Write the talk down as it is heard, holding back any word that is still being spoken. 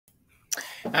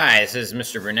Hi, this is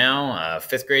Mr. Brunel, a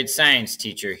fifth grade science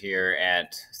teacher here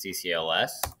at CCLS.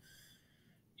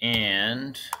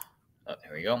 And,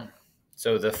 there we go.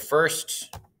 So there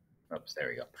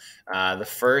we go. The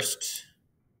first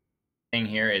thing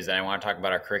here is that I want to talk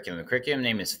about our curriculum. The curriculum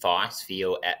name is FOSS,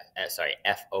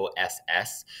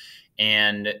 FOSS.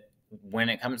 And when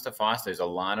it comes to FOSS, there's a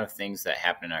lot of things that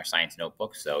happen in our science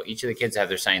notebooks. So each of the kids have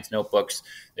their science notebooks.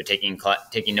 They're taking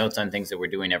notes on things that we're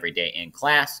doing every day in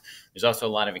class. There's also a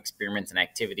lot of experiments and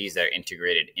activities that are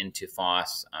integrated into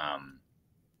FOSS.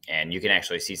 And you can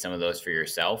actually see some of those for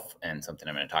yourself, and something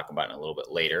I'm going to talk about in a little bit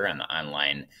later on the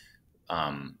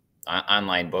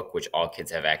online book, which all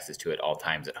kids have access to at all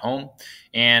times at home.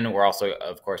 And we're also,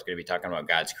 of course, going to be talking about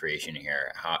God's creation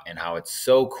here, how it's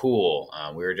so cool.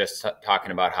 We were just talking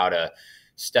about how to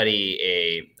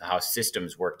study how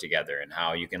systems work together, and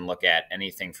how you can look at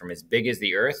anything from as big as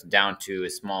the earth down to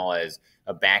as small as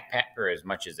a backpack, or as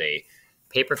much as a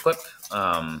paperclip.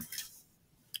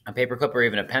 A paperclip or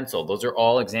even a pencil. Those are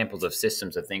all examples of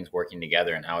systems of things working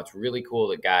together, and how it's really cool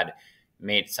that God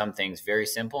made some things very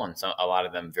simple and a lot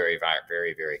of them very,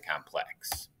 very, very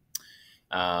complex.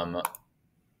 One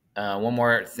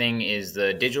more thing is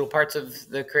the digital parts of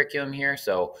the curriculum here.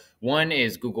 So one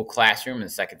is Google Classroom, and the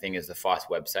second thing is the FOSS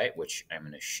website, which I'm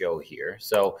going to show here.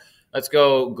 So let's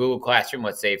go Google Classroom.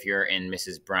 Let's say if you're in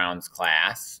Mrs. Brown's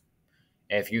class.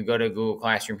 If you go to Google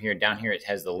Classroom here, down here it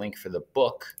has the link for the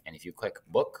book. And if you click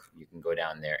book, you can go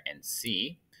down there and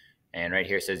see. And right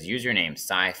here it says username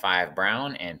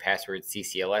Sci5Brown and password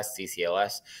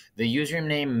CCLS. The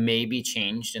username may be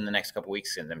changed in the next couple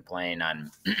weeks, because I'm planning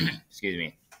on,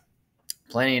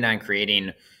 planning on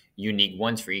creating unique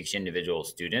ones for each individual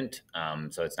student.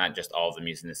 So it's not just all of them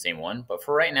using the same one, but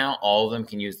for right now, all of them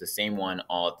can use the same one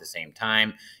all at the same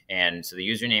time. And so the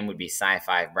username would be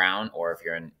Sci5Brown, or if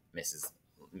you're in Miss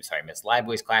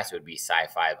Lively's class, it would be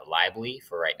Sci5Lively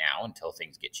for right now until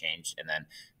things get changed. And then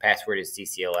password is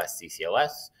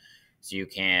CCLS. So you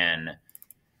can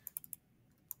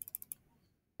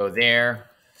go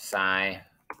there, Sci5Brown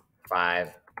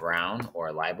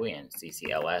or Lively, and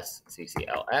CCLS.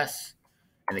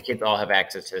 And the kids all have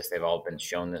access to this. They've all been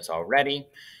shown this already.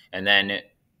 And then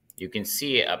you can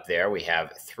see it up there. We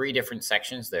have 3 different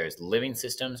sections. There's living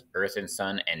systems, earth and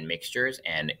sun, and mixtures.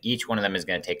 And each one of them is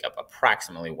going to take up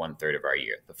approximately 1/3 of our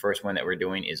year. The first one that we're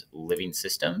doing is living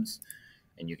systems.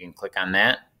 And you can click on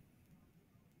that.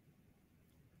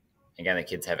 Again, the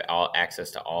kids have all access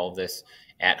to all of this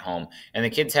at home. And the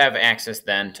kids have access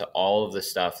then to all of the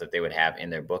stuff that they would have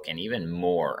in their book, and even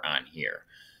more on here.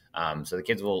 So the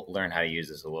kids will learn how to use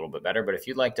this a little bit better. But if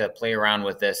you'd like to play around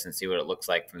with this and see what it looks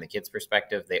like from the kids'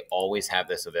 perspective, they always have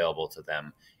this available to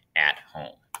them at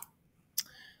home.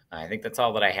 I think that's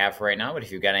all that I have for right now. But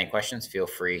if you've got any questions, feel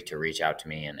free to reach out to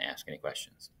me and ask any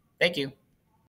questions. Thank you.